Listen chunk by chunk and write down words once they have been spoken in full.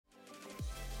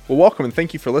Well, welcome and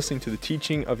thank you for listening to the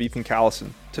teaching of Ethan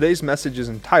Callison. Today's message is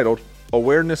entitled,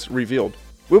 Awareness Revealed.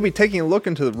 We'll be taking a look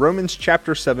into Romans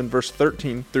chapter 7, verse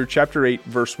 13 through chapter 8,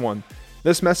 verse 1.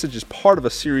 This message is part of a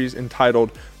series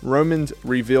entitled Romans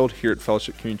Revealed here at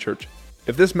Fellowship Community Church.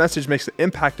 If this message makes an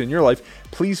impact in your life,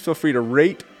 please feel free to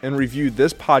rate and review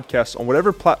this podcast on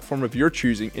whatever platform of your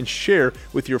choosing and share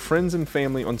with your friends and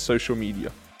family on social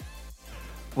media.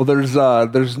 Well, there's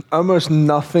almost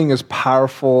nothing as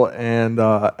powerful and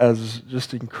as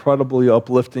just incredibly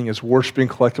uplifting as worshiping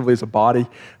collectively as a body,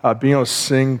 being able to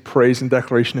sing praise and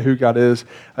declaration of who God is,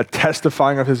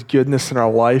 testifying of His goodness in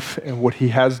our life and what He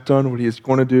has done, what He is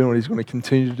going to do, and what He's going to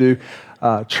continue to do.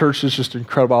 Church is just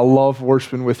incredible. I love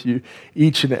worshiping with you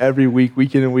each and every week,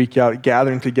 week in and week out,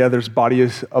 gathering together as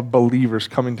bodies of believers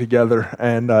coming together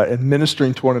and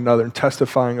ministering to one another and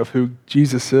testifying of who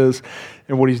Jesus is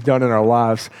and what He's done in our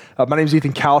lives. My name is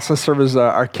Ethan Callison. I serve as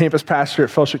our campus pastor at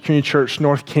Fellowship Community Church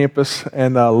North Campus,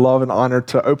 and love and honor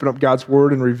to open up God's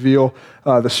Word and reveal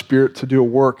the Spirit to do a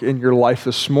work in your life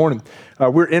this morning.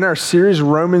 We're in our series,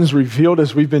 Romans Revealed,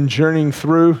 as we've been journeying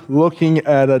through, looking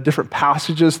at different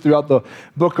passages throughout the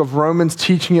book of Romans,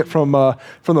 teaching it from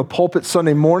the pulpit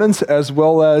Sunday mornings, as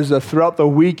well as throughout the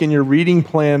week in your reading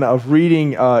plan of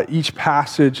reading each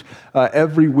passage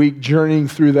every week, journeying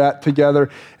through that together.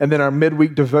 And then our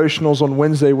midweek devotionals on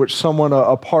Wednesday, which someone,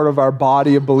 a part of our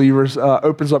body of believers,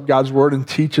 opens up God's Word and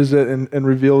teaches it and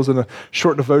reveals in a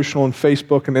short devotional on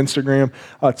Facebook and Instagram,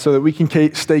 so that we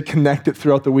can stay connected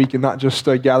throughout the week and not just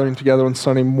gathering together on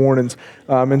Sunday mornings.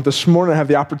 And this morning I have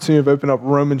the opportunity to open up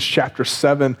Romans chapter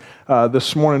 7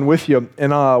 this morning with you.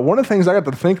 And one of the things I got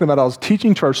to thinking about, I was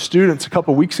teaching to our students a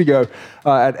couple of weeks ago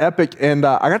at Epic, and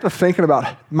I got to thinking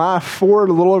about my a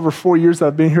little over 4 years that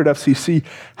I've been here at FCC,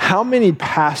 how many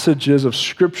passages of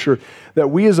Scripture that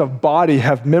we as a body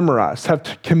have memorized,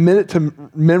 have committed to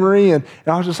memory. And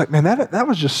I was just like, man, that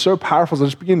was just so powerful. So I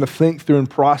just began to think through and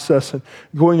process and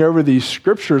going over these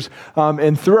Scriptures.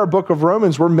 And through our book of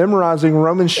Romans, we're memorizing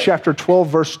Romans chapter 12,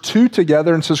 verse 2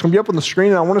 together. And so it's going to be up on the screen,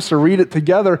 and I want us to read it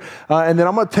together. And then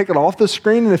I'm going to take it off the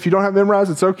screen. And if you don't have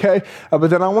memorized, it's okay. But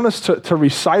then I want us to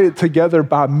recite it together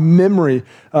by memory.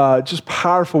 Just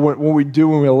powerful what we do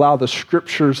when we allow the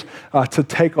Scriptures to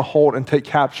take a hold and take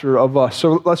capture of us.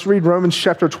 So let's read Romans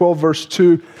chapter 12, verse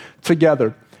 2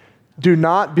 together. Do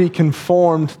not be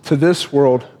conformed to this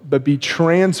world, but be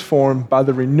transformed by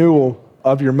the renewal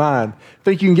of your mind.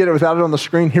 Think you can get it without it on the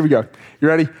screen? Here we go. You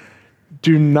ready?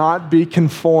 Do not be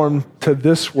conformed to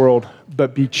this world,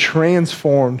 but be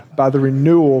transformed by the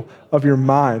renewal of your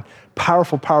mind.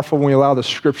 Powerful, powerful when we allow the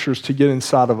Scriptures to get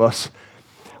inside of us.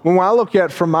 When I look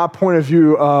at, from my point of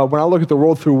view, when I look at the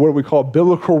world through what we call a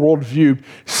biblical worldview,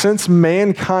 since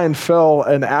mankind fell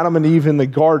and Adam and Eve in the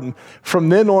garden, from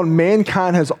then on,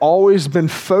 mankind has always been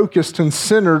focused and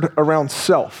centered around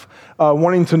self.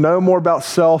 Wanting to know more about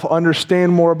self,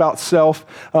 understand more about self,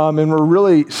 and we're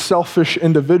really selfish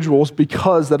individuals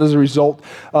because that is a result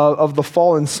of the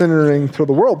fall and centering to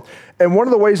the world. And one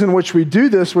of the ways in which we do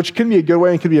this, which can be a good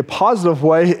way and can be a positive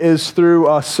way, is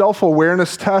through a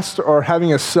self-awareness test or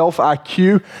having a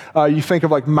self-IQ. You think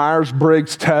of like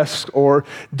Myers-Briggs test or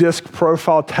DISC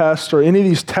profile test or any of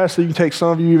these tests that you take. Some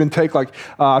of you even take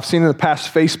I've seen in the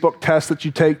past Facebook tests that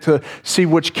you take to see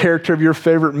which character of your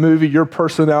favorite movie your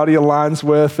personality aligns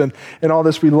with and all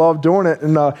this. We love doing it.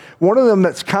 And one of them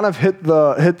that's kind of hit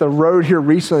the road here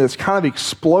recently, that's kind of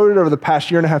exploded over the past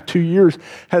year and a half, 2 years,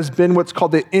 has been what's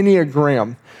called the Enneagram.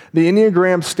 The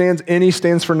Enneagram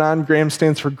stands for 9, gram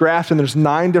stands for graph, and there's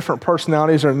 9 different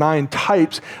personalities or 9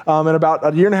 types. And about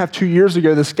a year and a half, 2 years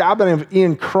ago, this guy by the name of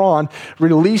Ian Cron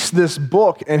released this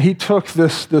book, and he took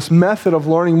this method of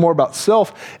learning more about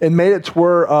self and made it to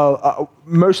where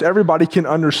most everybody can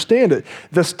understand it.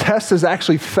 This test is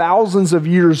actually thousands of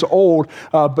years old,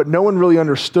 but no one really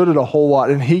understood it a whole lot.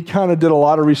 And he kind of did a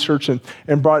lot of research and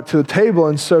brought it to the table.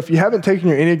 And so if you haven't taken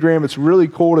your Enneagram, it's really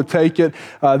cool to take it.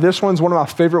 This one's one of my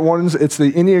favorite ones. It's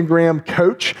the Enneagram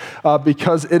Coach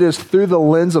because it is through the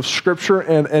lens of Scripture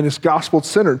and it's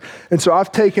gospel-centered. And so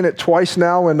I've taken it twice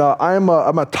now, and I'm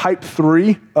a type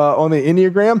 3 on the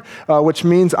Enneagram, which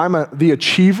means I'm the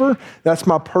achiever. That's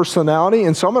my personality.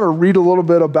 And so I'm going to read a little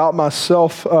bit about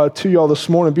myself to y'all this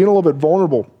morning, being a little bit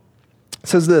vulnerable. It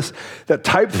says this, that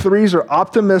type 3s are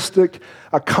optimistic,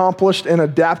 accomplished, and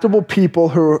adaptable people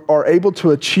who are able to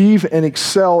achieve and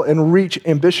excel and reach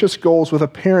ambitious goals with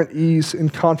apparent ease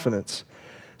and confidence.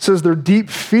 It says their deep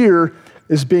fear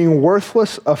is being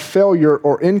worthless, a failure,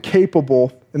 or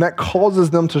incapable, and that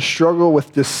causes them to struggle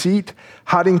with deceit,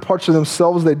 hiding parts of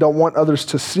themselves they don't want others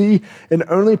to see, and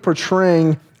only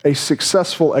portraying a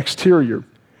successful exterior.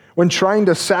 When trying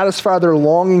to satisfy their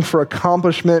longing for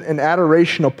accomplishment and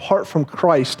adoration apart from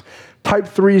Christ, type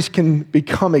 3s can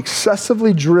become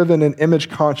excessively driven and image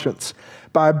conscious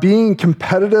by being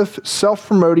competitive,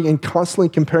 self-promoting, and constantly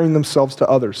comparing themselves to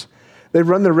others. They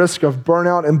run the risk of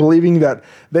burnout and believing that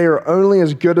they are only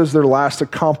as good as their last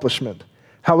accomplishment.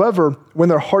 However, when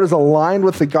their heart is aligned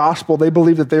with the gospel, they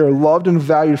believe that they are loved and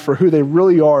valued for who they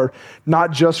really are,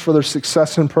 not just for their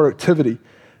success and productivity.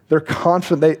 Their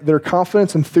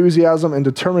confidence, enthusiasm, and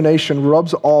determination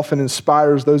rubs off and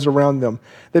inspires those around them.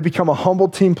 They become a humble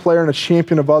team player and a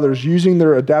champion of others, using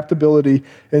their adaptability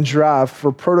and drive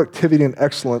for productivity and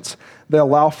excellence. They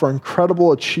allow for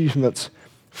incredible achievements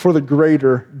for the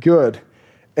greater good.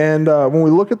 And when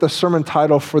we look at the sermon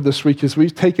title for this week, is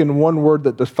we've taken one word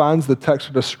that defines the text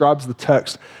or describes the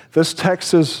text. This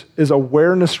text is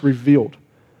awareness revealed.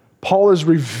 Paul is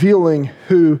revealing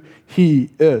who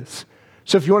he is.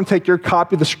 So if you want to take your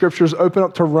copy of the scriptures, open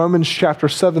up to Romans chapter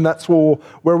 7. That's where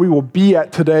we will be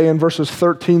at today in verses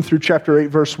 13 through chapter 8,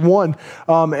 verse 1.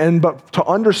 But to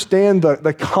understand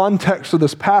the context of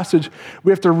this passage,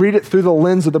 we have to read it through the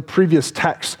lens of the previous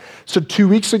text. So 2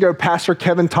 weeks ago, Pastor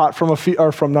Kevin taught from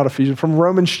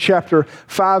Romans chapter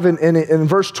 5 and in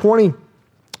verse 20.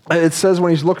 It says when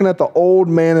he's looking at the old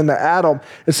man and the Adam,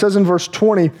 it says in verse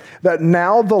 20 that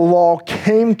now the law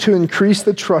came to increase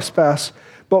the trespass,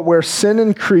 but where sin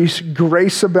increased,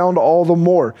 grace abounded all the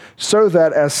more, so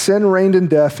that as sin reigned in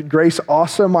death, grace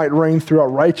also might reign throughout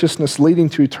righteousness, leading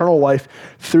to eternal life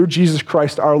through Jesus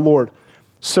Christ our Lord.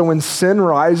 So when sin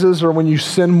rises, or when you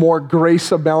sin more, grace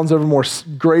abounds over more.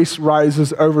 Grace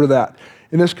rises over that.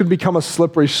 And this could become a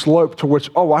slippery slope to which,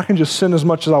 I can just sin as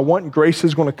much as I want, and grace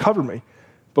is going to cover me.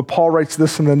 But Paul writes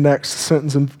this in the next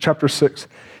sentence in chapter 6.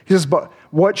 He says, but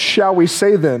what shall we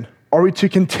say then? Are we to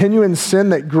continue in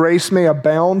sin that grace may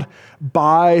abound?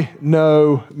 By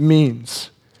no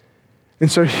means.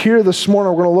 And so here this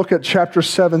morning, we're going to look at chapter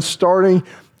 7, starting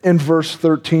in verse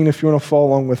 13, if you want to follow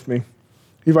along with me.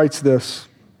 He writes this: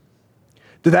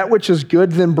 did that which is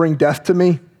good then bring death to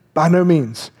me? By no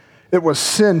means. It was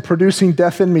sin producing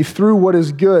death in me through what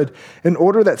is good, in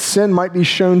order that sin might be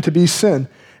shown to be sin,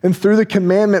 and through the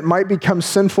commandment might become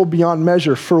sinful beyond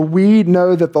measure. For we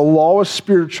know that the law is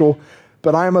spiritual,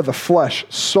 but I am of the flesh,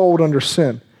 sold under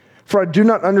sin. For I do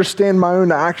not understand my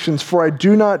own actions, for I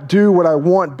do not do what I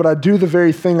want, but I do the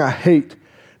very thing I hate.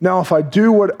 Now, if I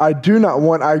do what I do not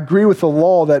want, I agree with the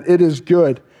law that it is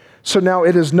good. So now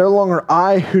it is no longer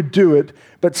I who do it,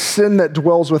 but sin that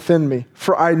dwells within me.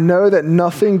 For I know that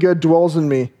nothing good dwells in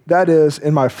me, that is,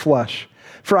 in my flesh.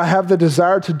 For I have the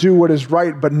desire to do what is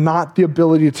right, but not the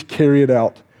ability to carry it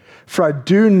out. For I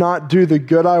do not do the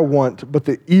good I want, but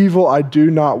the evil I do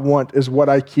not want is what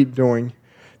I keep doing.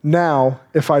 Now,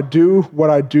 if I do what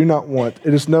I do not want,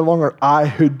 it is no longer I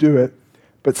who do it,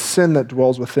 but sin that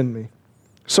dwells within me.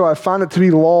 So I find it to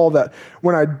be law that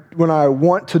when I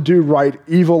want to do right,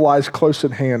 evil lies close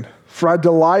at hand. For I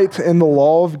delight in the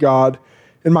law of God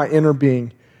in my inner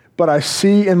being, but I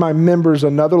see in my members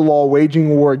another law waging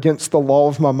war against the law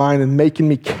of my mind and making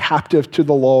me captive to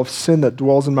the law of sin that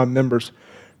dwells in my members.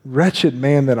 Wretched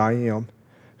man that I am,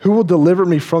 who will deliver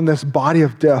me from this body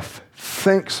of death?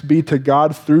 Thanks be to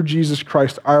God through Jesus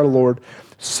Christ our Lord.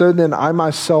 So then I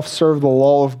myself serve the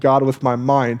law of God with my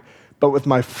mind, but with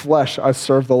my flesh I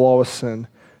serve the law of sin.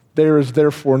 There is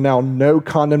therefore now no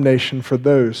condemnation for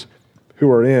those who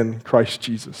are in Christ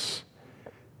Jesus.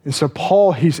 And so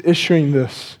Paul, he's issuing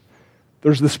this.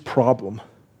 There's this problem.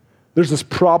 There's this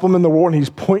problem in the world, and he's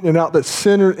pointing out that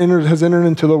sin has entered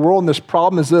into the world, and this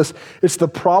problem is this. It's the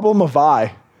problem of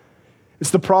I.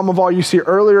 It's the problem of all. You see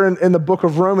earlier in the book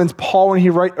of Romans, Paul, when he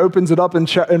opens it up in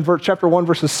chapter 1,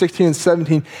 verses 16 and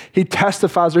 17, he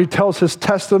testifies, or he tells his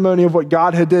testimony of what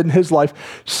God had did in his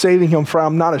life, saving him, for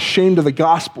I'm not ashamed of the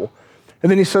gospel. And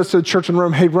then he says to the church in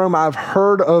Rome, hey, Rome, I've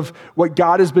heard of what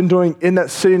God has been doing in that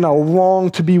city, and I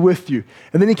long to be with you.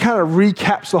 And then he kind of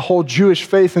recaps the whole Jewish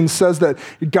faith and says that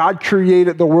God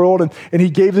created the world, and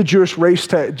he gave the Jewish race,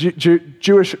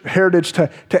 Jewish heritage to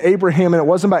Abraham, and it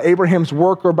wasn't by Abraham's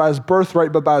work or by his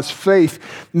birthright, but by his faith.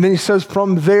 And then he says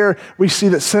from there, we see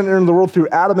that sin entered the world through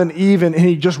Adam and Eve, and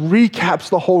he just recaps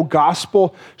the whole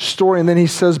gospel story. And then he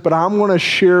says, but I'm going to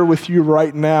share with you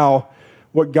right now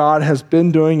what God has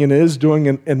been doing and is doing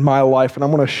in my life, and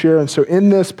I'm going to share. And so in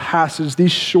this passage,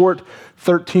 these short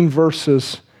 13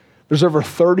 verses, there's over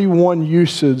 31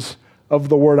 uses of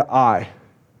the word I.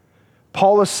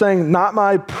 Paul is saying, not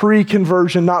my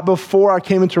pre-conversion, not before I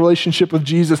came into relationship with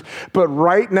Jesus, but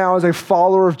right now as a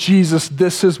follower of Jesus,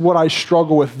 this is what I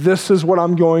struggle with. This is what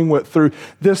I'm going through.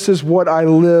 This is what I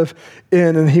live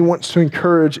in. And he wants to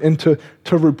encourage and to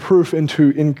reproof and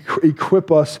to equip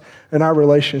us in our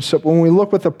relationship. When we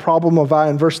look at the problem of I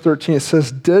in verse 13, it says,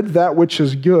 did that which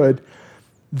is good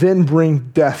then bring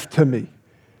death to me? And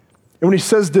when he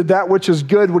says did that which is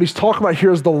good, what he's talking about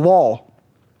here is the law.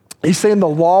 He's saying the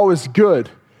law is good.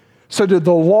 So did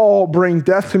the law bring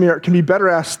death to me? Or it can be better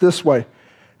asked this way.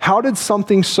 How did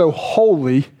something so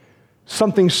holy,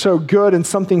 something so good, and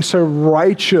something so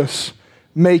righteous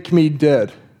make me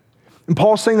dead? And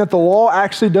Paul's saying that the law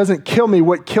actually doesn't kill me.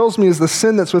 What kills me is the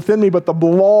sin that's within me, but the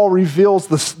law reveals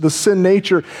the sin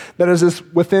nature that is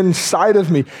within inside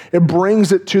of me. It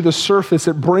brings it to the surface.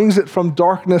 It brings it from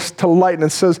darkness to light. And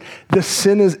it says, this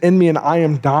sin is in me and I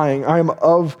am dying. I am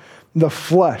of the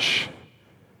flesh.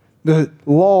 The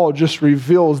law just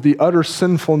reveals the utter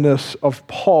sinfulness of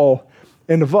Paul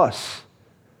and of us.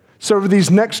 So over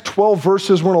these next 12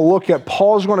 verses we're going to look at,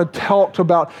 Paul's going to talk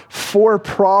about 4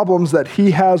 problems that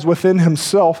he has within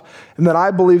himself and that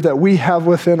I believe that we have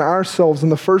within ourselves. And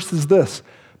the first is this.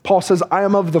 Paul says, I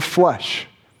am of the flesh.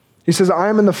 He says, I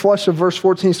am in the flesh of verse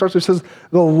 14. He starts, he says,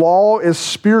 the law is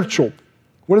spiritual.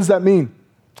 What does that mean?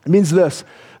 It means this.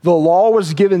 The law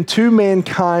was given to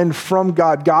mankind from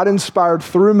God. God inspired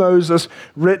through Moses,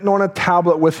 written on a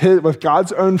tablet with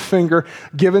God's own finger,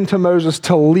 given to Moses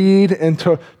to lead and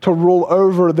to rule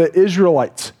over the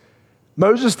Israelites.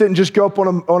 Moses didn't just go up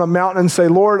on a mountain and say,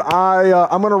 Lord,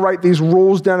 I'm going to write these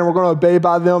rules down and we're going to obey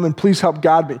by them and please help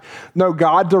guide me. No,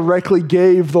 God directly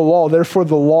gave the law. Therefore,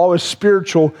 the law is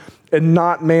spiritual and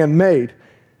not man-made.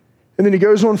 And then he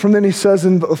goes on from then, he says,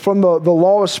 from the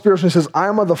law of spiritual, he says, I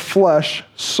am of the flesh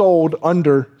sold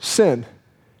under sin.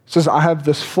 He says, I have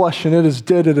this flesh and it is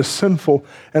dead, it is sinful,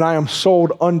 and I am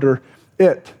sold under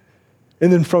it.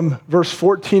 And then from verse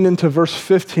 14 into verse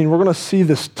 15, we're going to see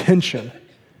this tension.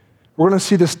 We're going to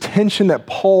see this tension that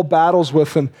Paul battles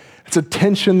with, and it's a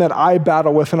tension that I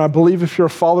battle with. And I believe if you're a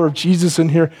follower of Jesus in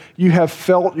here, you have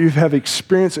felt, you have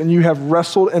experienced, and you have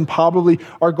wrestled and probably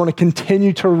are going to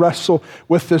continue to wrestle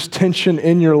with this tension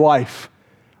in your life.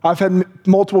 I've had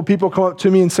multiple people come up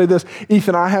to me and say this,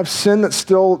 Ethan, I have sin that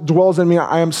still dwells in me.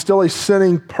 I am still a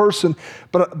sinning person,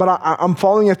 but I'm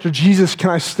following after Jesus. Can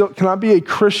I be a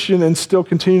Christian and still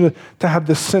continue to have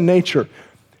this sin nature?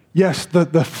 Yes,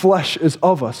 the flesh is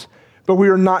of us. But we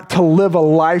are not to live a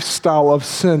lifestyle of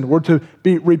sin. We're to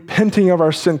be repenting of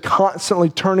our sin, constantly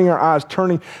turning our eyes,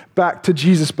 turning back to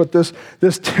Jesus. But this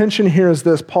tension here is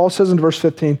this. Paul says in verse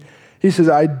 15, he says,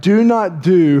 I do not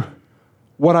do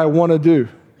what I want to do.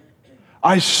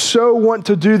 I so want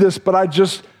to do this, but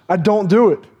I don't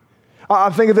do it. I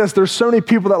think of this, there's so many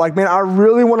people that like, man, I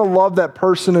really want to love that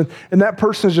person, and that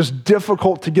person is just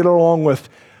difficult to get along with.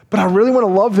 But I really want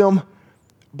to love them,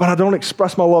 but I don't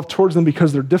express my love towards them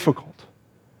because they're difficult.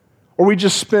 Or we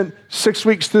just spent 6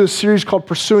 weeks through a series called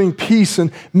Pursuing Peace,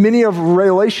 and many of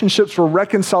relationships were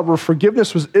reconciled where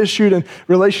forgiveness was issued in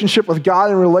relationship with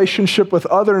God and relationship with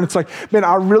other. And it's like, man,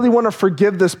 I really want to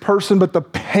forgive this person, but the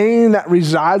pain that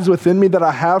resides within me that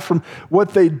I have from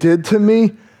what they did to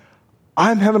me,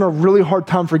 I'm having a really hard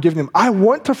time forgiving them. I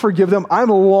want to forgive them. I'm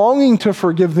longing to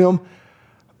forgive them,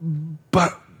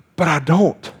 but I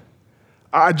don't.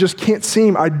 I just can't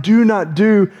seem. I do not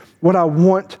do what I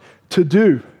want to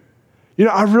do. You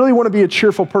know, I really want to be a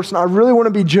cheerful person. I really want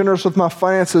to be generous with my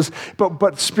finances.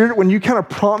 But Spirit, when you kind of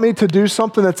prompt me to do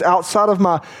something that's outside of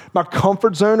my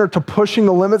comfort zone or to pushing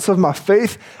the limits of my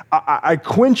faith, I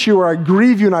quench you or I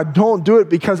grieve you and I don't do it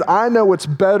because I know what's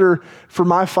better for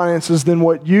my finances than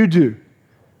what you do.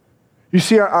 You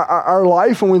see, our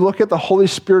life, when we look at the Holy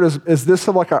Spirit, is this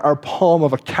of like our palm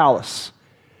of a callus.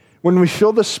 When we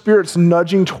feel the Spirit's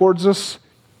nudging towards us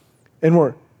and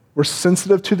we're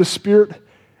sensitive to the Spirit,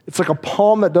 it's like a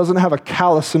palm that doesn't have a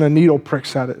callus and a needle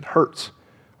pricks at it. It hurts.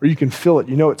 Or you can feel it.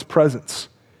 You know its presence.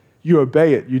 You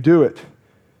obey it. You do it.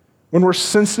 When we're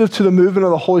sensitive to the movement of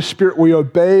the Holy Spirit, we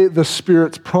obey the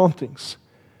Spirit's promptings.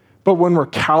 But when we're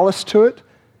callous to it,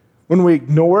 when we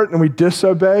ignore it and we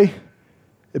disobey,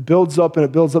 it builds up and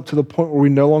it builds up to the point where we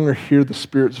no longer hear the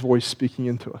Spirit's voice speaking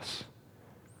into us.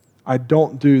 I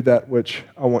don't do that which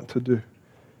I want to do.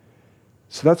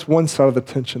 So that's one side of the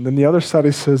tension. Then the other side,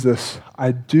 he says this,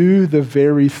 I do the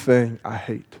very thing I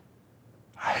hate.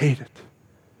 I hate it.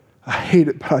 I hate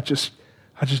it, but I just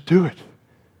do it.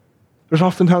 There's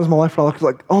often times in my life where I look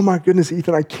like, oh my goodness,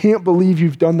 Ethan, I can't believe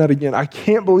you've done that again. I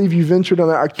can't believe you ventured on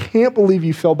that. I can't believe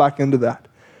you fell back into that.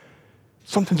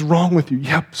 Something's wrong with you.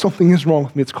 Yep, something is wrong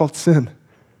with me. It's called sin.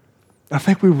 I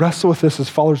think we wrestle with this as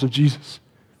followers of Jesus.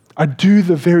 I do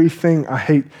the very thing I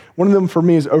hate. One of them for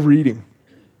me is overeating.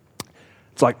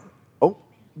 It's like, oh,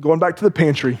 going back to the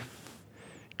pantry,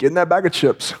 getting that bag of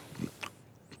chips,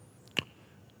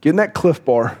 getting that Cliff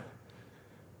Bar.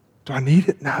 Do I need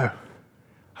it? No.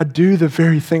 I do the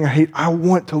very thing I hate. I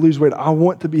want to lose weight. I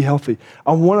want to be healthy.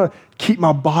 I want to keep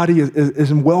my body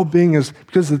as in well-being as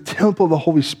because of the temple of the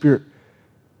Holy Spirit.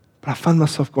 But I find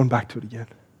myself going back to it again.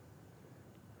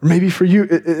 Or maybe for you,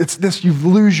 it's this, you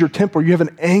lose your temper. You have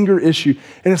an anger issue.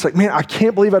 And it's like, man, I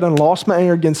can't believe I done lost my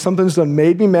anger again. Something's done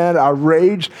made me mad. I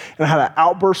raged and I had an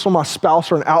outburst on my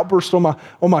spouse or an outburst on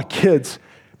my kids.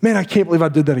 Man, I can't believe I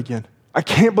did that again. I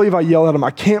can't believe I yelled at them.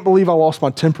 I can't believe I lost my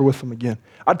temper with them again.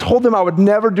 I told them I would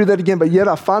never do that again, but yet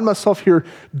I find myself here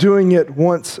doing it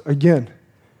once again.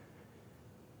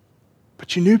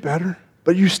 But you knew better,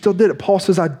 but you still did it. Paul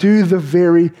says, I do the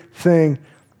very thing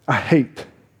I hate.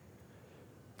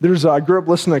 I grew up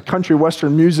listening to country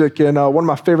western music, and one of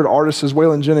my favorite artists is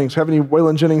Waylon Jennings. Have any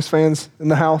Waylon Jennings fans in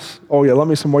the house? Oh yeah, love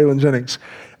me some Waylon Jennings.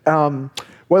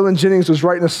 Waylon Jennings was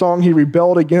writing a song. He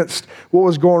rebelled against what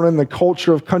was going on in the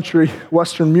culture of country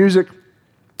western music,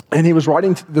 and he was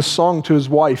writing this song to his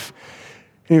wife.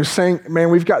 And he was saying,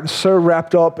 man, we've gotten so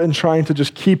wrapped up in trying to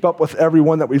just keep up with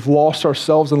everyone that we've lost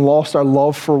ourselves and lost our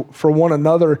love for one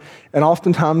another. And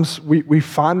oftentimes we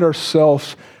find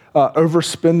ourselves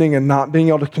overspending and not being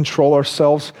able to control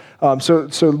ourselves. So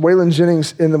Waylon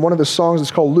Jennings, in one of his songs,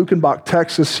 it's called Lukenbach,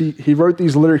 Texas, he wrote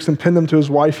these lyrics and penned them to his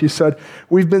wife. He said,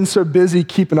 we've been so busy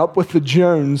keeping up with the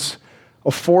Jones, a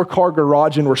 4-car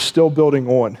garage, and we're still building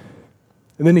on.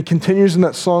 And then he continues in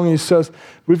that song, and he says,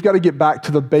 we've got to get back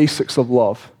to the basics of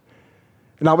love.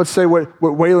 And I would say what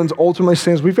Waylon's ultimately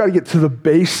saying is we've got to get to the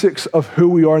basics of who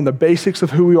we are, and the basics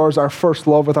of who we are is our first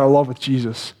love with our love with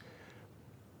Jesus.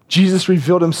 Jesus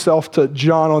revealed himself to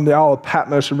John on the Isle of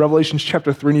Patmos in Revelation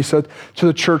chapter 3, and he said to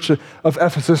the church of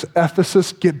Ephesus,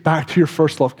 Ephesus, get back to your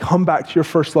first love. Come back to your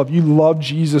first love. You love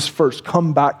Jesus first.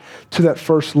 Come back to that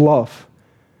first love.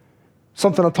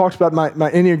 Something I talked about in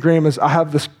my Enneagram is I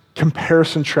have this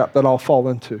comparison trap that I'll fall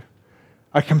into.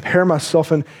 I compare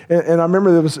myself, and I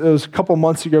remember it was a couple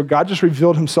months ago, God just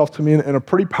revealed himself to me in a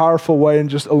pretty powerful way and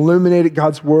just illuminated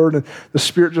God's word, and the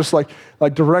Spirit just like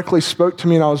directly spoke to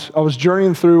me, and I was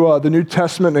journeying through the New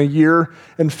Testament in a year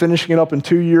and finishing it up in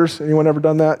 2 years. Anyone ever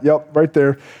done that? Yep, right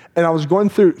there. And I was going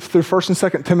through 1st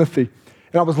and 2nd Timothy,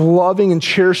 and I was loving and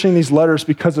cherishing these letters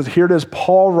because here it is,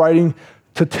 Paul writing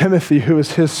to Timothy, who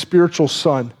is his spiritual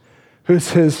son, who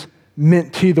is his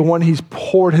mentee, the one he's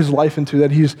poured his life into,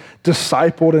 that he's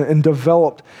discipled and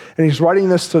developed. And he's writing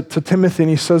this to Timothy, and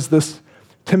he says this,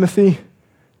 Timothy,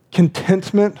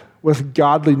 contentment with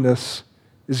godliness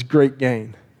is great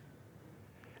gain.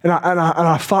 And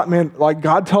I thought, man, like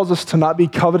God tells us to not be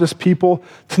covetous people,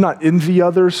 to not envy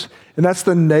others, and that's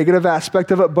the negative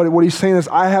aspect of it. But what he's saying is,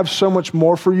 I have so much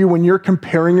more for you. When you're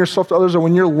comparing yourself to others or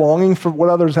when you're longing for what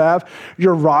others have,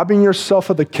 you're robbing yourself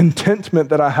of the contentment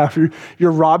that I have for you.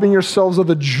 You're robbing yourselves of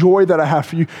the joy that I have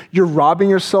for you. You're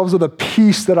robbing yourselves of the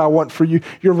peace that I want for you.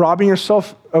 You're robbing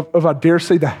yourself of I dare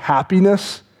say, the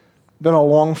happiness that I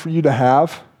long for you to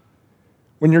have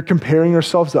when you're comparing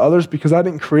yourselves to others, because I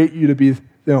didn't create you to be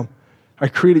them. I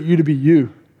created you to be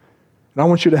you. And I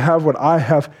want you to have what I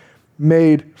have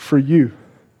made for you.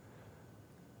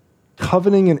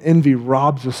 Coveting and envy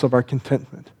robs us of our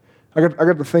contentment. I got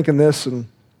to thinking this, and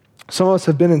some of us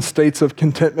have been in states of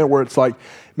contentment where it's like,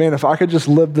 man, if I could just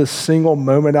live this single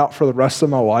moment out for the rest of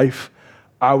my life,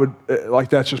 I would,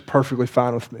 that's just perfectly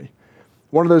fine with me.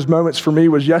 One of those moments for me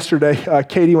was yesterday.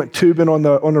 Katie went tubing on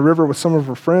the river with some of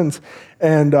her friends,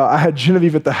 and I had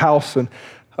Genevieve at the house, and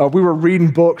we were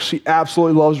reading books. She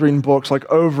absolutely loves reading books, like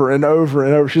over and over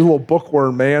and over. She's a little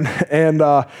bookworm, man. And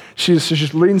she's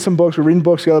just reading some books. We're reading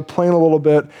books together, playing a little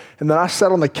bit. And then I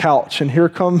sat on the couch, and here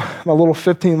come my little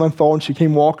 15-month-old, and she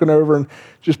came walking over and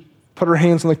just put her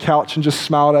hands on the couch and just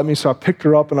smiled at me. So I picked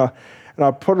her up, and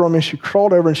I put her on me, and she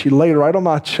crawled over, and she laid right on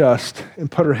my chest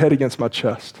and put her head against my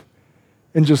chest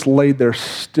and just laid there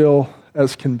still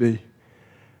as can be.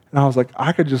 And I was like,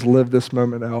 I could just live this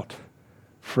moment out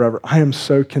forever. I am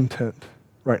so content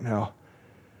right now.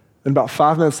 And about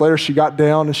 5 minutes later, she got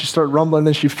down and she started rumbling,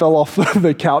 and she fell off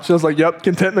the couch. I was like, yep,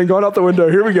 contentment going out the window.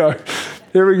 Here we go.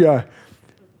 Here we go.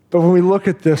 But when we look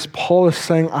at this, Paul is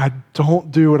saying, I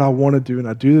don't do what I want to do, and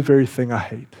I do the very thing I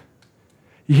hate.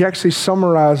 He actually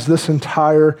summarized this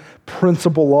entire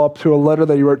principle up to a letter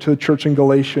that he wrote to the church in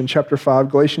Galatians chapter 5,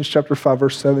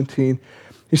 verse 17.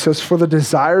 He says, for the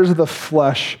desires of the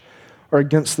flesh are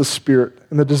against the Spirit,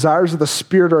 and the desires of the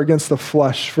Spirit are against the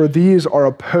flesh, for these are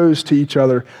opposed to each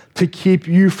other to keep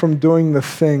you from doing the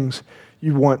things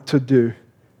you want to do.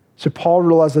 So Paul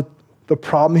realized that the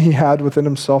problem he had within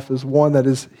himself is one that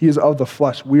is, he is of the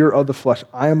flesh. We are of the flesh.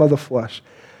 I am of the flesh.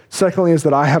 Secondly is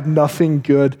that I have nothing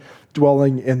good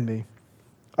dwelling in me.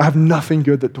 I have nothing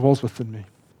good that dwells within me.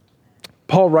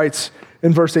 Paul writes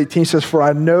in verse 18, he says, for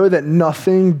I know that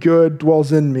nothing good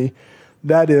dwells in me,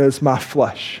 that is my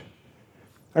flesh.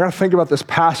 I got to think about this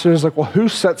passage. It's like, well, who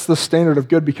sets the standard of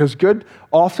good? Because good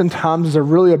oftentimes is a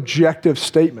really objective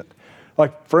statement.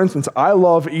 Like, for instance, I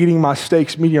love eating my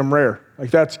steaks medium rare. Like,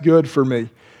 that's good for me.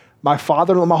 My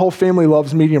father-in-law, my whole family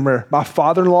loves medium rare. My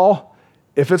father-in-law,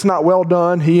 if it's not well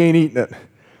done, he ain't eating it.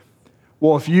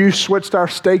 Well, if you switched our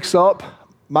steaks up,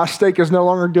 my steak is no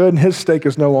longer good and his steak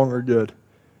is no longer good.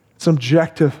 It's an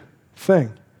objective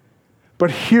thing. But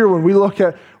here, when we look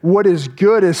at what is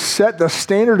good is set, the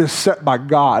standard is set by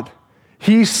God.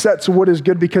 He sets what is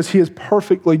good because he is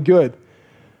perfectly good.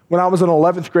 When I was an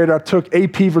 11th grader, I took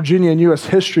AP Virginia and U.S.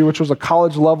 History, which was a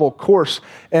college-level course,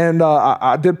 and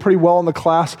I did pretty well in the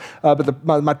class, but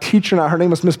my teacher and I, her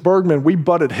name was Miss Bergman, we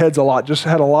butted heads a lot, just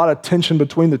had a lot of tension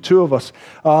between the two of us,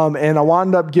 and I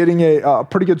wound up getting a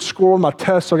pretty good score on my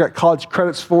test, so I got college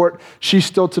credits for it. She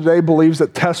still today believes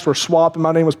that tests were swapped, and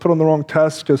my name was put on the wrong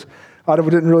test because I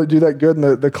didn't really do that good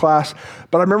in the class.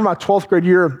 But I remember my 12th grade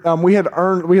year, we had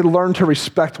learned to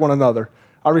respect one another.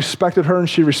 I respected her and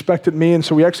she respected me, and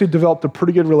so we actually developed a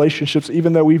pretty good relationships,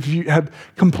 even though we had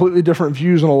completely different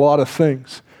views on a lot of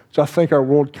things, which I think our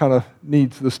world kind of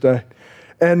needs this day.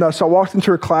 And so I walked into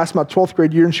her class my 12th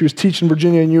grade year, and she was teaching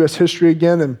Virginia and U.S. History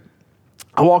again, and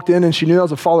I walked in, and she knew I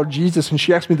was a follower of Jesus, and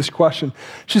she asked me this question.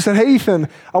 She said, hey, Ethan,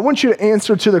 I want you to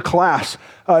answer to the class.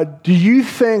 Do you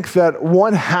think that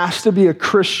one has to be a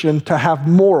Christian to have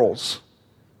morals?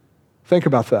 Think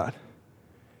about that.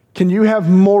 Can you have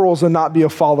morals and not be a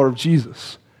follower of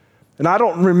Jesus? And I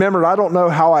don't know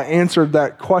how I answered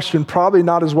that question, probably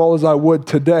not as well as I would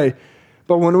today.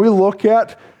 But when we look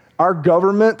at our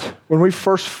government, when we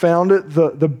first founded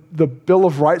the Bill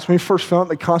of Rights, when we first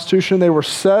founded the Constitution, they were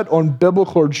set on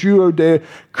biblical or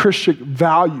Judeo-Christian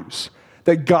values,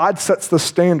 that God sets the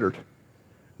standard.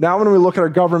 Now when we look at our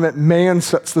government, man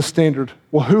sets the standard.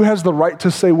 Well, who has the right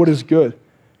to say what is good?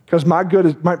 Because my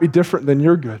good might be different than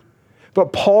your good.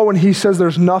 But Paul, when he says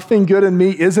there's nothing good in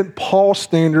me, isn't Paul's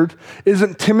standard,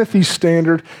 isn't Timothy's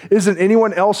standard, isn't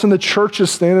anyone else in the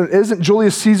church's standard, isn't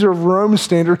Julius Caesar of Rome's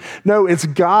standard. No, it's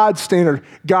God's standard.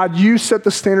 God, you set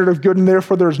the standard of good, and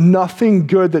therefore there's nothing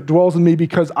good that dwells in me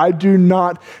because I do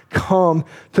not come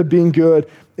to being good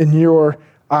in your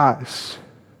eyes.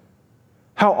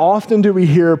 How often do we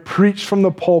hear preached from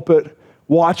the pulpit,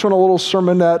 watch on a little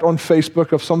sermonette on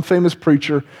Facebook of some famous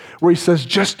preacher where he says,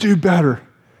 just do better.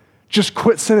 Just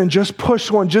quit sinning, just push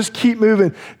on, just keep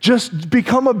moving, just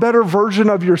become a better version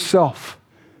of yourself.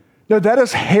 No, that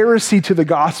is heresy to the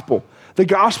gospel. The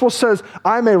gospel says,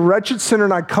 I'm a wretched sinner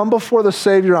and I come before the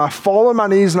Savior and I fall on my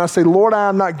knees and I say, Lord, I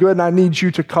am not good and I need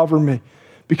you to cover me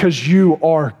because you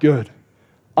are good.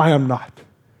 I am not,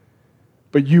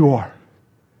 but you are.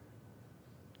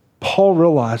 Paul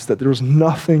realized that there was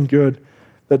nothing good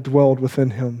that dwelled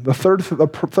within him. The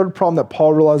third problem that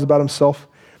Paul realized about himself,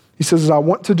 he says, I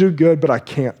want to do good, but I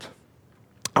can't.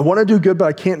 I want to do good, but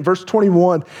I can't. Verse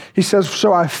 21, he says,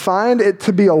 so I find it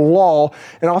to be a law,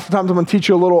 and oftentimes I'm going to teach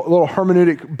you a little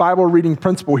hermeneutic Bible reading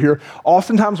principle here.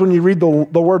 Oftentimes when you read the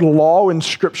word law in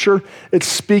Scripture, it's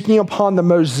speaking upon the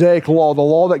Mosaic law, the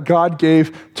law that God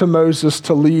gave to Moses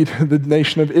to lead the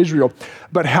nation of Israel.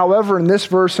 But however, in this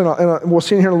verse, and we'll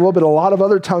see in here in a little bit, a lot of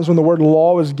other times when the word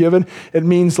law is given, it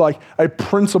means like a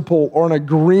principle or an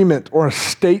agreement or a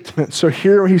statement. So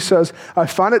here he says, I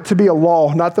find it to be a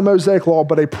law, not the Mosaic law,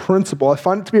 but a principle. I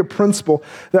find it to be a principle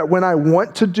that when I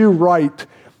want to do right,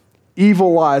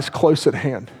 evil lies close at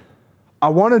hand. I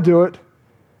want to do it,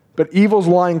 but evil's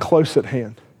lying close at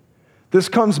hand. This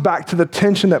comes back to the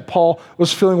tension that Paul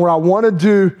was feeling where I want to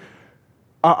do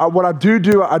what I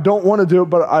do, I don't want to do it,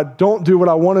 but I don't do what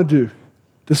I want to do.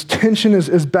 This tension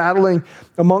is battling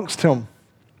amongst him.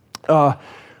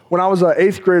 When I was an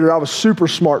 8th grader, I was super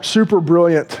smart, super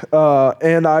brilliant,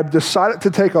 and I decided to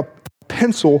take a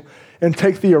pencil and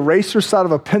take the eraser side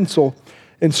of a pencil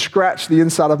and scratch the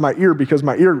inside of my ear because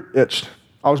my ear itched.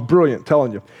 I was brilliant,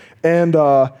 telling you. And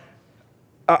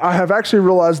I have actually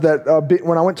realized that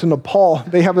when I went to Nepal,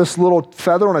 they have this little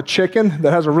feather on a chicken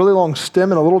that has a really long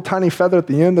stem and a little tiny feather at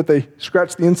the end that they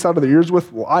scratch the inside of the ears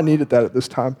with. Well, I needed that at this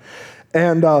time.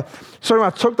 And so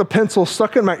I took the pencil,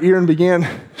 stuck it in my ear, and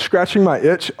began scratching my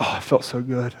itch. Oh, it felt so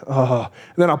good. And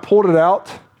then I pulled it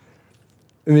out,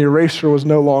 and the eraser was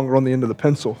no longer on the end of the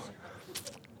pencil.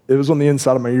 It was on the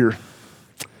inside of my ear.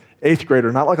 8th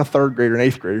grader, not like a 3rd grader, an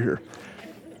 8th grader here.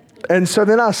 And so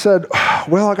then I said,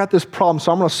 well, I got this problem,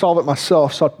 so I'm going to solve it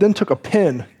myself. So I then took a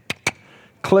pen,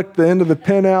 clicked the end of the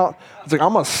pen out. I was like,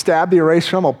 I'm going to stab the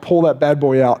eraser. I'm going to pull that bad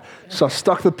boy out. So I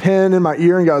stuck the pen in my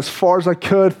ear and got as far as I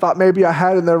could. Thought maybe I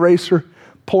had it in the eraser.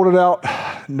 Pulled it out.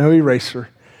 No eraser.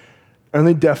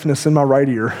 Only deafness in my right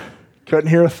ear. Couldn't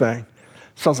hear a thing.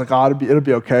 So I was like, it'll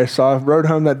be okay. So I rode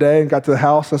home that day and got to the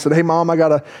house. And I said, hey, Mom, I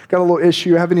got a little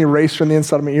issue. I have an eraser on the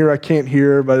inside of my ear. I can't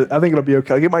hear, but I think it'll be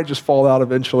okay. Like, it might just fall out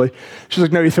eventually. She's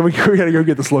like, no, Ethan, we got to go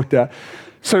get this looked at.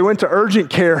 So we went to urgent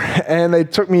care, and they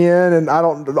took me in, and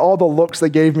all the looks they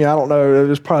gave me, I don't know. It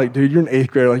was probably, dude, you're in 8th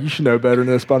grade. Like, you should know better than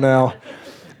this by now.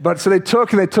 But so they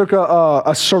took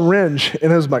a syringe,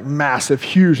 and it was like massive,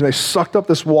 huge, and they sucked up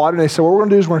this water, and they said, what we're going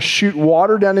to do is we're going to shoot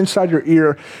water down inside your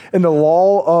ear, and the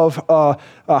law of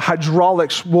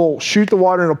hydraulics will shoot the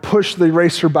water, and it'll push the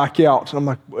eraser back out. And I'm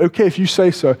like, okay, if you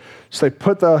say so. So they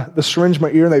put the syringe in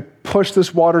my ear, and they push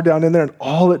this water down in there, and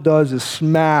all it does is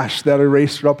smash that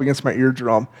eraser up against my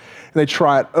eardrum. And they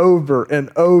try it over and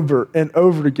over and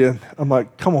over again. I'm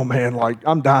like, come on, man, like,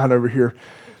 I'm dying over here.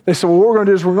 They said, well, what we're going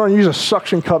to do is we're going to use a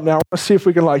suction cup now. We're going to see if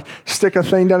we can stick a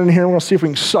thing down in here. And we're going to see if we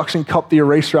can suction cup the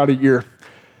eraser out of your ear.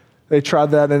 They tried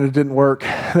that and it didn't work.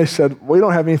 They said, we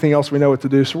don't have anything else we know what to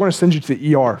do, so we're going to send you to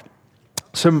the ER.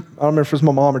 So I don't remember if it was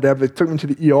my mom or dad, but they took me to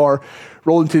the ER,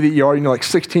 rolled into the ER.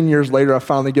 16 years later, I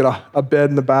finally get a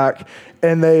bed in the back.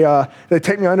 And they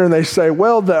take me under and they say,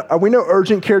 well, we know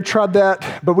urgent care tried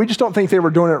that, but we just don't think they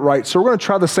were doing it right. So we're going to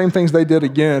try the same things they did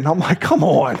again. I'm like, come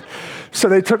on. So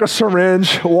they took a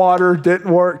syringe, water, didn't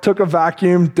work, took a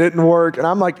vacuum, didn't work. And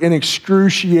I'm like in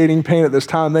excruciating pain at this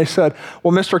time. They said,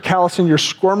 well, Mr. Callison, you're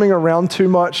squirming around too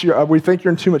much. We think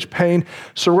you're in too much pain.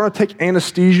 So we're going to take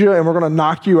anesthesia and we're going to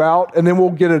knock you out and then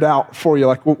we'll get it out for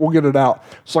you. We'll get it out.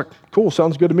 It's like, cool,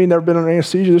 sounds good to me. Never been on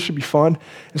anesthesia. This should be fun.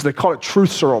 And so they call it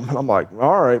truth serum. And I'm like,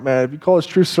 all right, man, if you call this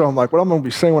truth serum, I'm like, what I'm going to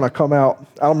be saying when I come out?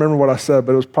 I don't remember what I said,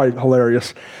 but it was probably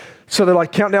hilarious. So they're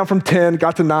like, count down from 10,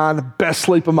 got to 9, the best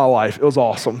sleep of my life. It was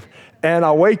awesome. And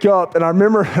I wake up and I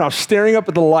remember I was staring up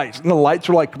at the lights and the lights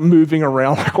were moving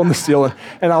around on the ceiling.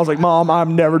 And I was like, Mom,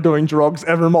 I'm never doing drugs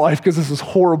ever in my life because this is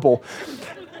horrible.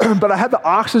 But I had the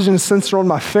oxygen sensor on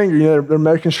my finger. They're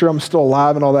making sure I'm still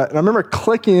alive and all that. And I remember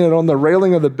clicking it on the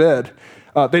railing of the bed.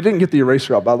 They didn't get the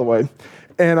eraser out, by the way.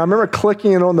 And I remember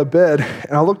clicking it on the bed.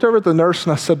 And I looked over at the nurse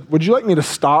and I said, would you like me to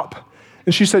stop?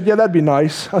 And she said, yeah, that'd be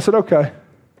nice. I said, okay.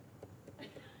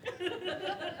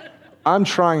 I'm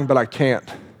trying, but I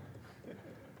can't.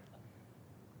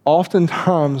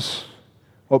 Oftentimes,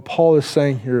 what Paul is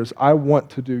saying here is, I want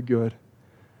to do good,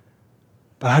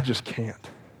 but I just can't.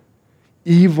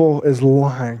 Evil is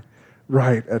lying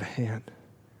right at hand.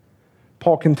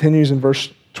 Paul continues in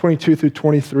verse 22 through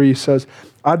 23, he says,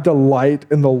 I delight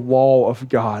in the law of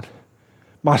God.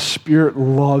 My spirit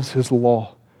loves his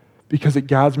law because it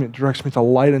guides me, it directs me to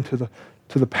light into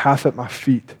the path at my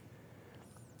feet.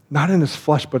 Not in his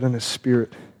flesh, but in his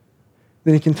spirit.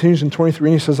 Then he continues in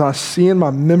 23 and he says, I see in my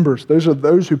members, those are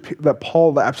those that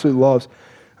Paul absolutely loves,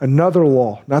 another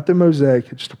law, not the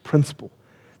Mosaic, it's just a principle.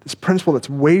 This principle that's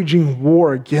waging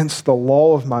war against the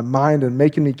law of my mind and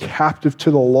making me captive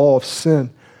to the law of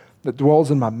sin that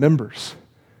dwells in my members.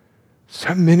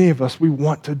 So many of us, we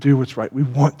want to do what's right. We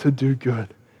want to do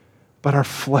good, but our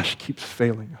flesh keeps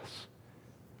failing us.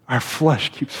 Our flesh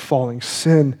keeps falling.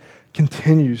 Sin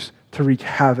continues to wreak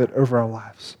havoc over our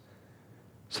lives.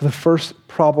 So the first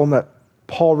problem that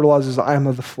Paul realizes, I am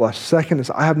of the flesh. Second is,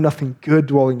 I have nothing good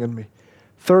dwelling in me.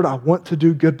 Third, I want to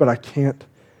do good, but I can't.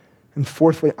 And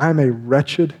fourthly, I'm a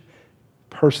wretched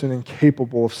person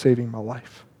incapable of saving my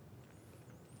life.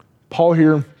 Paul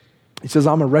here, he says,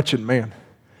 I'm a wretched man.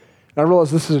 And I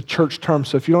realize this is a church term,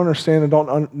 so if you don't understand and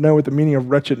don't know what the meaning of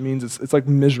wretched means, it's like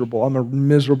miserable. I'm a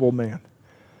miserable man.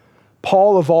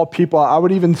 Paul, of all people, I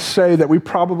would even say that we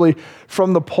probably,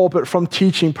 from the pulpit, from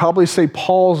teaching, probably say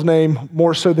Paul's name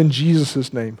more so than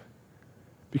Jesus' name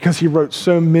because he wrote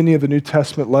so many of the New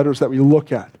Testament letters that we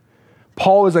look at.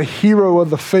 Paul is a hero of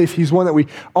the faith. He's one that we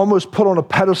almost put on a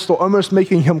pedestal, almost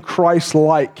making him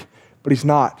Christ-like, but he's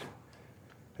not.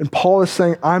 And Paul is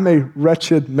saying, I'm a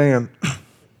wretched man.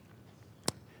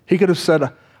 He could have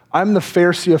said, I'm the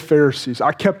Pharisee of Pharisees.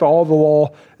 I kept all the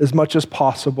law as much as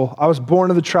possible. I was born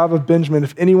of the tribe of Benjamin.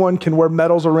 If anyone can wear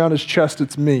medals around his chest,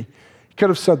 it's me. He could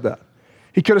have said that.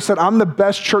 He could have said, I'm the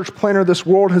best church planter this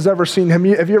world has ever seen. Have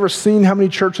you ever seen how many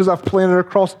churches I've planted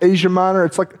across Asia Minor?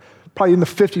 It's like probably in the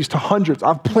 50s to hundreds.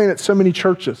 I've planted so many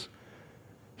churches.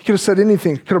 He could have said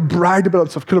anything. Could have bragged about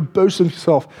himself. Could have boasted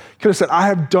himself. Could have said, I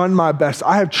have done my best.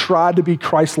 I have tried to be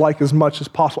Christ-like as much as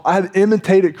possible. I have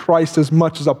imitated Christ as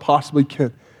much as I possibly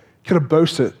can. Could have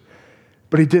boasted.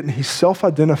 But he didn't. He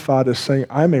self-identified as saying,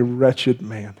 I'm a wretched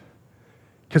man.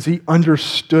 Because he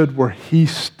understood where he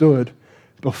stood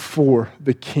before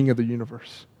the King of the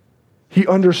universe. He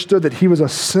understood that he was a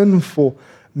sinful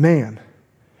man.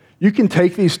 You can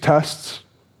take these tests.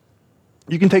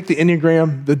 You can take the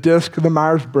Enneagram, the DISC, the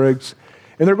Myers-Briggs,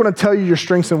 and they're going to tell you your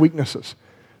strengths and weaknesses.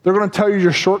 They're going to tell you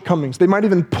your shortcomings. They might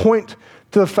even point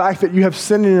to the fact that you have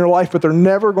sin in your life, but they're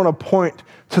never going to point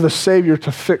to the Savior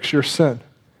to fix your sin.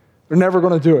 They're never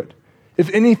going to do it. If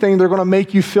anything, they're going to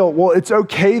make you feel, well, it's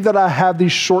okay that I have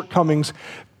these shortcomings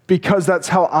because that's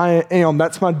how I am.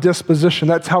 That's my disposition.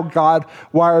 That's how God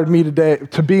wired me today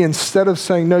to be. Instead of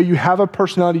saying, no, you have a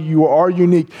personality, you are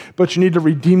unique, but you need to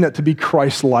redeem that to be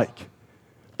Christ-like.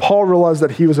 Paul realized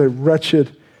that he was a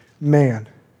wretched man.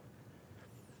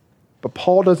 But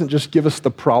Paul doesn't just give us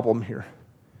the problem here.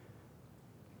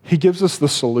 He gives us the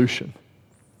solution.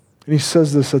 And he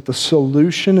says this, that the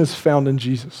solution is found in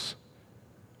Jesus.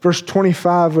 Verse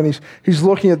 25, when he's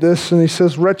looking at this and he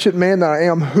says, wretched man that I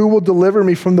am, who will deliver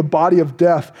me from the body of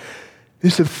death?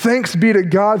 He said, thanks be to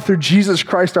God through Jesus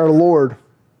Christ our Lord.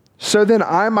 So then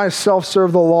I myself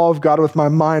serve the law of God with my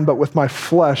mind, but with my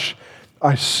flesh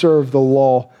I serve the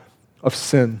law of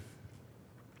sin.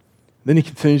 Then he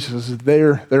continues, he says,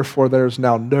 therefore there is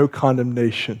now no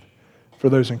condemnation for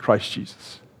those in Christ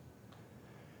Jesus.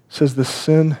 He says the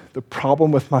sin, the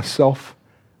problem with myself,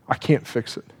 I can't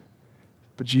fix it.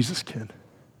 But Jesus can.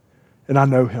 And I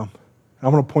know him. And I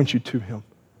want to point you to him.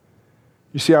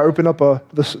 You see, I opened up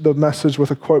the message with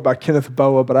a quote by Kenneth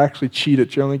Boa, but I actually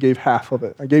cheated. You only gave half of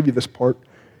it. I gave you this part.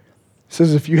 It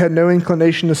says, if you had no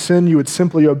inclination to sin, you would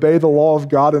simply obey the law of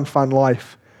God and find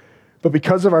life. But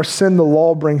because of our sin, the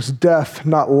law brings death,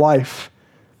 not life.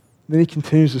 And then he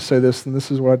continues to say this, and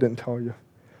this is what I didn't tell you.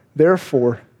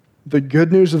 Therefore, the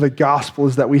good news of the gospel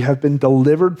is that we have been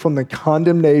delivered from the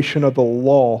condemnation of the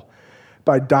law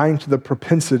by dying to the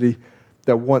propensity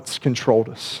that once controlled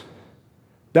us.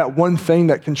 That one thing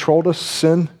that controlled us,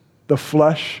 sin, the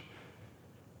flesh,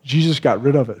 Jesus got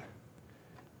rid of it.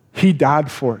 He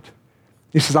died for it.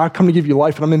 He says, I've come to give you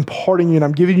life, and I'm imparting you, and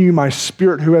I'm giving you my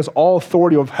Spirit who has all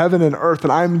authority of heaven and earth,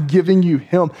 and I'm giving you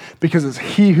him because it's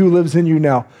he who lives in you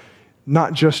now,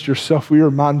 not just yourself. We are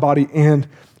mind, body, and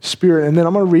spirit. And then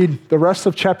I'm going to read the rest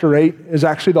of chapter 8 is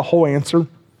actually the whole answer.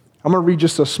 I'm going to read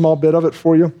just a small bit of it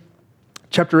for you.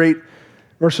 Chapter 8,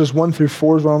 verses 1 through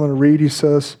 4 is what I'm going to read. He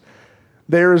says,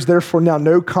 there is therefore now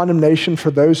no condemnation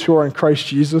for those who are in Christ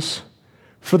Jesus.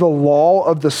 For the law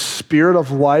of the Spirit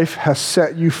of life has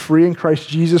set you free in Christ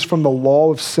Jesus from the law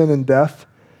of sin and death.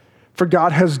 For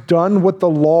God has done what the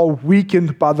law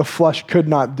weakened by the flesh could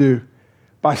not do,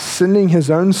 by sending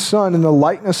his own Son in the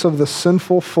likeness of the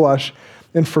sinful flesh,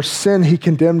 and for sin he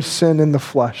condemned sin in the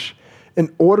flesh,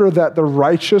 in order that the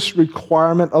righteous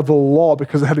requirement of the law,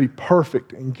 because it had to be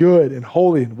perfect and good and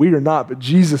holy, and we are not, but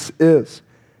Jesus is,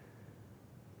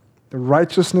 the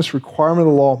righteousness requirement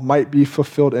of the law might be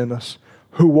fulfilled in us,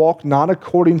 who walk not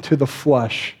according to the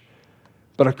flesh,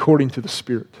 but according to the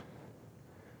Spirit.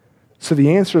 So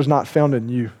the answer is not found in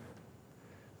you.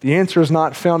 The answer is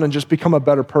not found in just become a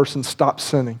better person, stop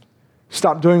sinning.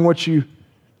 Stop doing what you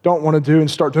don't want to do and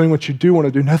start doing what you do want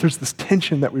to do. No, there's this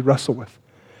tension that we wrestle with.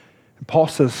 And Paul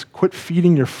says, quit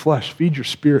feeding your flesh, feed your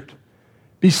spirit.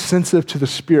 Be sensitive to the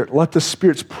Spirit. Let the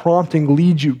Spirit's prompting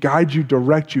lead you, guide you,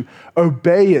 direct you.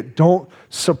 Obey it. Don't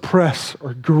suppress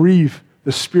or grieve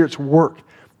the Spirit's work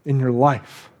in your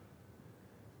life.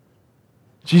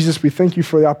 Jesus, we thank you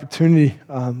for the opportunity,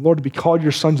 Lord, to be called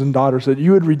your sons and daughters, that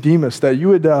you would redeem us, that you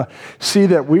would see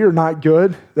that we are not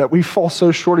good, that we fall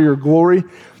so short of your glory,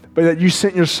 but that you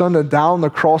sent your Son to die on the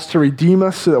cross to redeem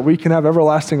us so that we can have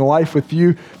everlasting life with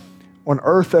you on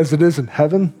earth as it is in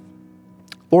heaven.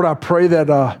 Lord, I pray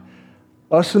that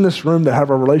us in this room that have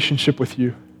a relationship with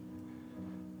you,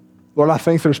 Lord, I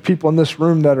think there's people in this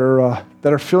room that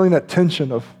are feeling that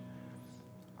tension of,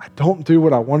 I don't do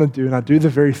what I want to do, and I do the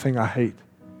very thing I hate.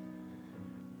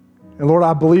 And Lord,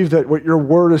 I believe that what your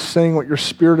word is saying, what your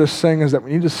Spirit is saying, is that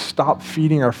we need to stop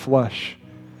feeding our flesh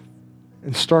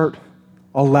and start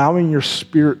allowing your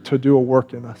Spirit to do a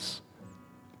work in us.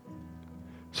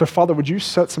 So, Father, would you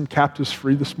set some captives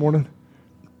free this morning?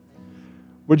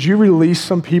 Would you release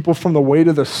some people from the weight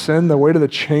of the sin, the weight of the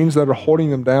chains that are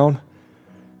holding them down,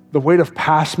 the weight of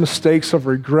past mistakes, of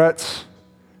regrets?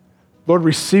 Lord,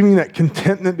 receiving that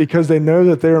contentment because they know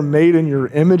that they are made in your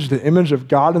image, the image of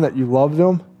God, and that you love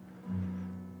them.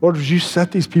 Lord, would you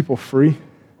set these people free?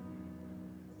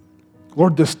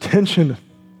 Lord, this tension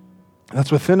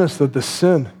that's within us, the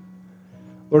sin,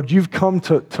 Lord, you've come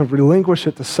to relinquish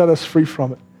it, to set us free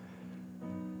from it.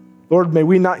 Lord, may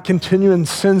we not continue in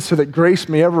sin so that grace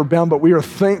may ever abound, but we are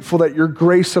thankful that your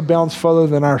grace abounds further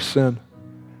than our sin.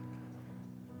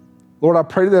 Lord, I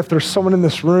pray that if there's someone in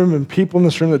this room and people in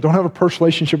this room that don't have a personal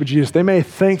relationship with Jesus, they may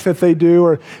think that they do,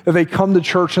 or that they come to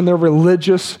church and they're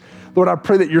religious. Lord, I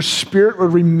pray that your Spirit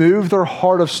would remove their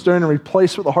heart of stone and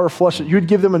replace it with a heart of flesh, that you would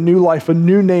give them a new life, a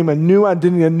new name, a new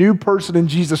identity, a new person in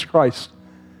Jesus Christ.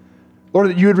 Lord,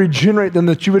 that you would regenerate them,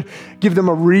 that you would give them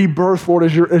a rebirth, Lord,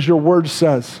 as your word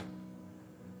says.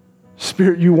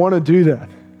 Spirit, you want to do that.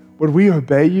 Would we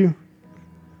obey you?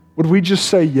 Would we just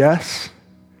say yes?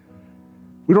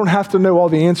 We don't have to know all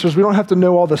the answers. We don't have to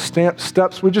know all the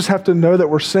steps. We just have to know that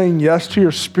we're saying yes to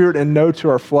your Spirit and no to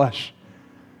our flesh.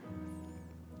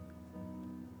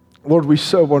 Lord, we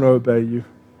so want to obey you.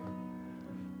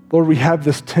 Lord, we have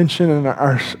this tension, and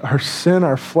our sin,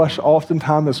 our flesh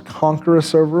oftentimes is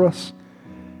conquerous over us,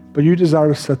 but you desire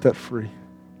to set that free.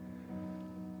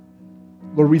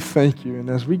 Lord, we thank you. And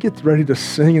as we get ready to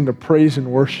sing and to praise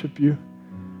and worship you,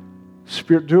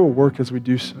 Spirit, do a work as we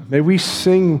do so. May we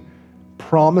sing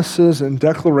promises and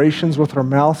declarations with our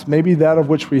mouths, maybe that of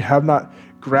which we have not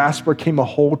grasped or came a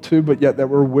hold to, but yet that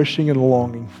we're wishing and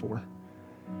longing for.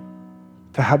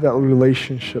 To have that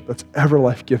relationship that's ever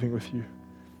life-giving with you.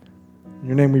 In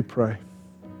your name we pray.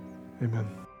 Amen.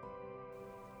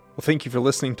 Well, thank you for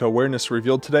listening to Awareness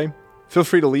Revealed today. Feel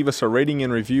free to leave us a rating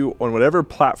and review on whatever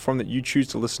platform that you choose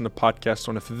to listen to podcasts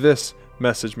on if this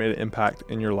message made an impact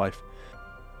in your life.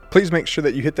 Please make sure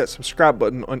that you hit that subscribe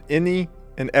button on any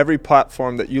and every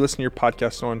platform that you listen to your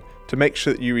podcast on to make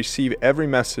sure that you receive every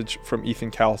message from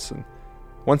Ethan Callison.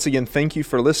 Once again, thank you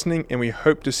for listening, and we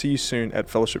hope to see you soon at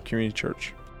Fellowship Community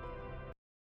Church.